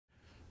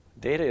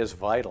Data is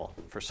vital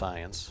for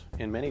science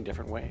in many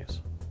different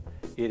ways.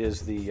 It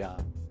is the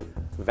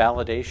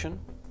validation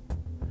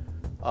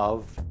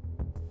of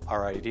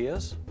our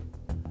ideas.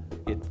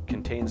 It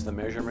contains the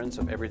measurements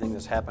of everything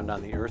that's happened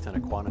on the Earth in a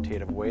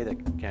quantitative way that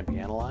can be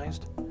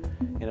analyzed.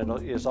 And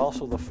it is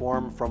also the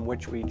form from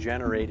which we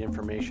generate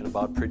information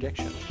about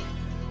prediction.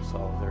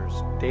 So there's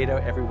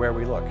data everywhere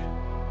we look.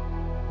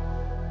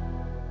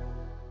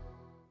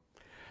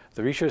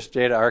 The Research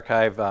Data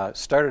Archive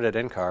started at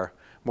NCAR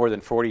more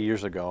than 40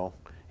 years ago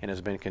and has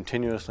been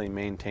continuously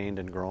maintained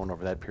and grown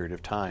over that period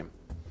of time.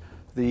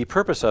 The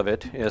purpose of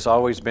it has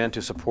always been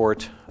to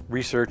support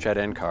research at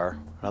NCAR, in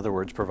other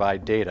words,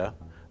 provide data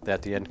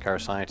that the NCAR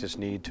scientists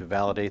need to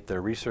validate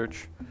their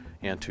research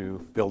and to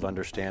build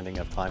understanding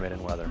of climate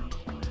and weather.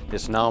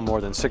 It's now more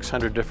than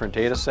 600 different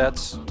data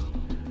sets,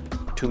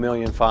 2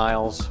 million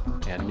files,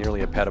 and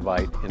nearly a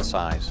petabyte in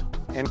size.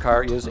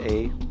 NCAR is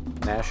a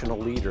national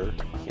leader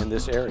in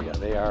this area.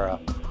 They are a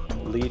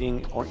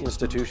leading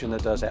institution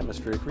that does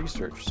atmospheric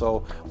research.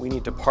 So we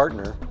need to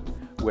partner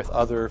with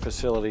other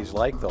facilities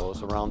like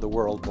those around the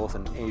world, both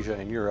in Asia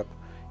and Europe,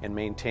 and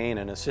maintain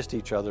and assist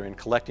each other in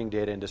collecting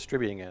data and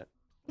distributing it.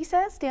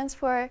 DSET stands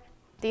for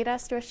Data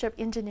Stewardship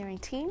Engineering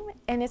Team,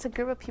 and it's a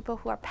group of people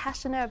who are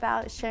passionate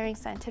about sharing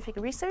scientific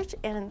research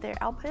and their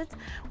outputs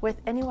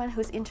with anyone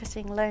who's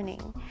interested in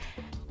learning.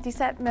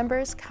 DSET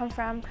members come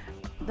from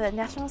the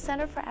National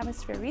Center for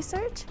Atmospheric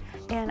Research,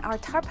 and our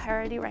top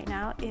priority right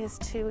now is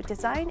to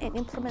design and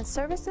implement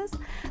services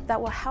that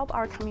will help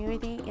our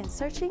community in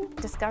searching,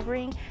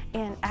 discovering,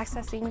 and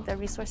accessing the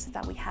resources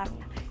that we have.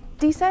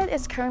 DSET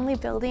is currently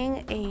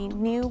building a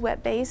new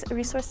web-based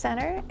resource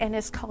center, and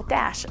it's called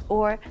DASH,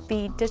 or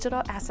the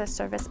Digital Asset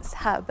Services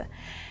Hub.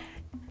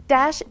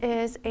 DASH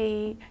is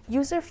a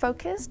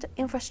user-focused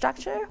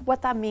infrastructure.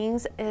 What that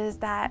means is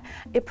that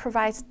it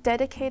provides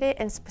dedicated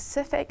and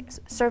specific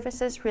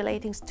services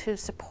relating to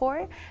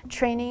support,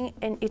 training,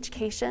 and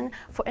education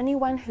for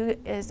anyone who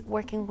is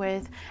working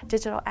with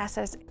digital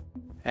assets.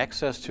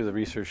 Access to the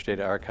Research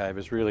Data Archive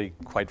is really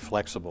quite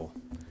flexible,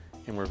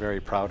 and we're very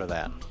proud of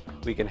that.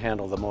 We can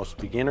handle the most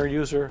beginner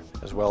user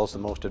as well as the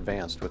most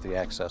advanced with the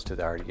access to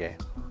the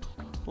RDA.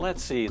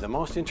 Let's see, the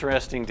most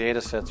interesting data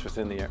sets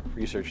within the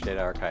Research Data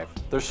Archive.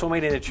 There's so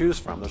many to choose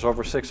from. There's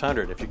over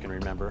 600 if you can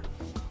remember.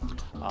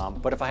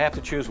 But if I have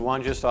to choose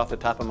one just off the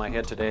top of my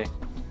head today,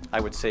 I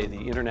would say the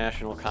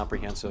International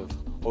Comprehensive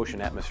Ocean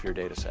Atmosphere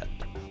Dataset.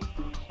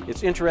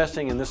 It's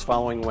interesting in this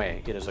following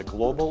way. It is a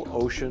global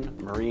ocean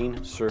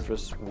marine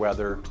surface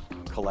weather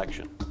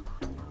collection.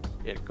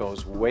 It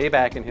goes way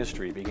back in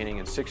history, beginning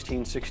in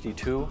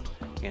 1662,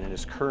 and it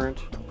is current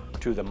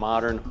to the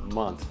modern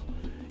month.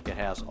 It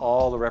has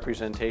all the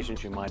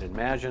representations you might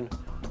imagine,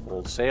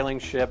 old sailing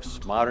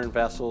ships, modern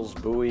vessels,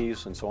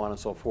 buoys, and so on and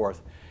so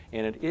forth.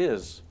 And it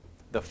is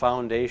the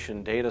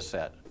foundation data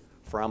set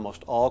for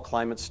almost all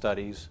climate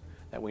studies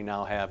that we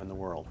now have in the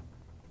world.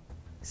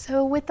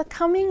 So with the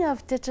coming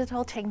of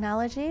digital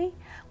technology,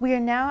 we are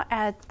now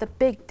at the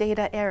big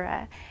data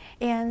era.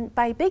 And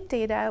by big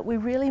data, we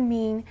really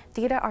mean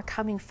data are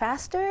coming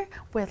faster,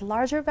 with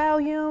larger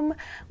volume,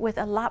 with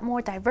a lot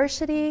more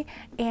diversity,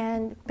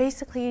 and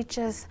basically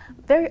just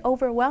very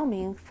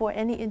overwhelming for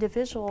any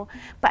individual.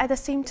 But at the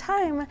same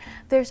time,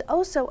 there's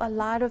also a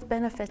lot of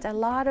benefits, a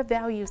lot of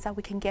values that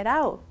we can get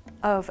out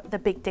of the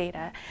big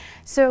data.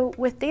 So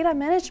with data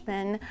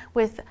management,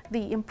 with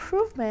the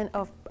improvement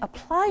of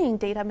applying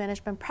data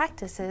management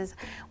practices,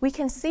 we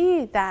can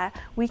see that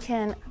we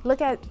can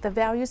look at the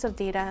values of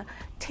data,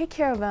 take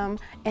care of them,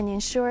 and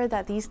ensure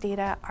that these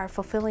data are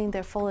fulfilling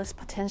their fullest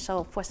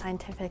potential for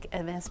scientific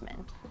advancement.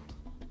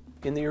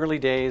 In the early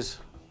days,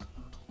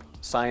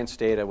 science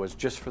data was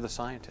just for the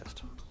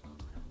scientist.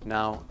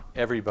 Now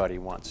everybody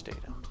wants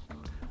data.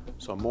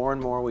 So more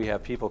and more we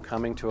have people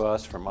coming to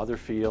us from other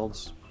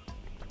fields,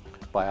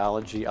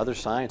 biology, other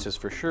sciences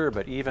for sure,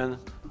 but even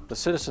the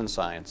citizen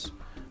science.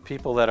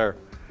 People that are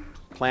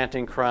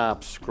planting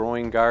crops,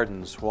 growing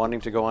gardens,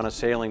 wanting to go on a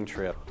sailing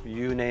trip,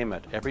 you name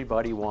it.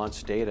 Everybody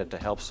wants data to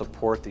help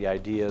support the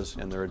ideas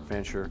and their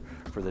adventure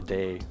for the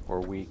day or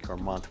week or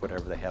month,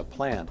 whatever they have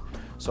planned.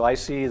 So I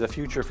see the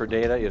future for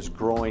data is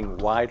growing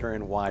wider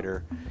and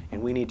wider,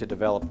 and we need to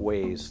develop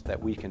ways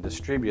that we can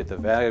distribute the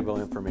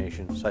valuable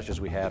information, such as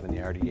we have in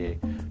the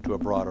RDA, to a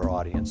broader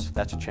audience.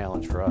 That's a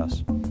challenge for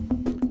us.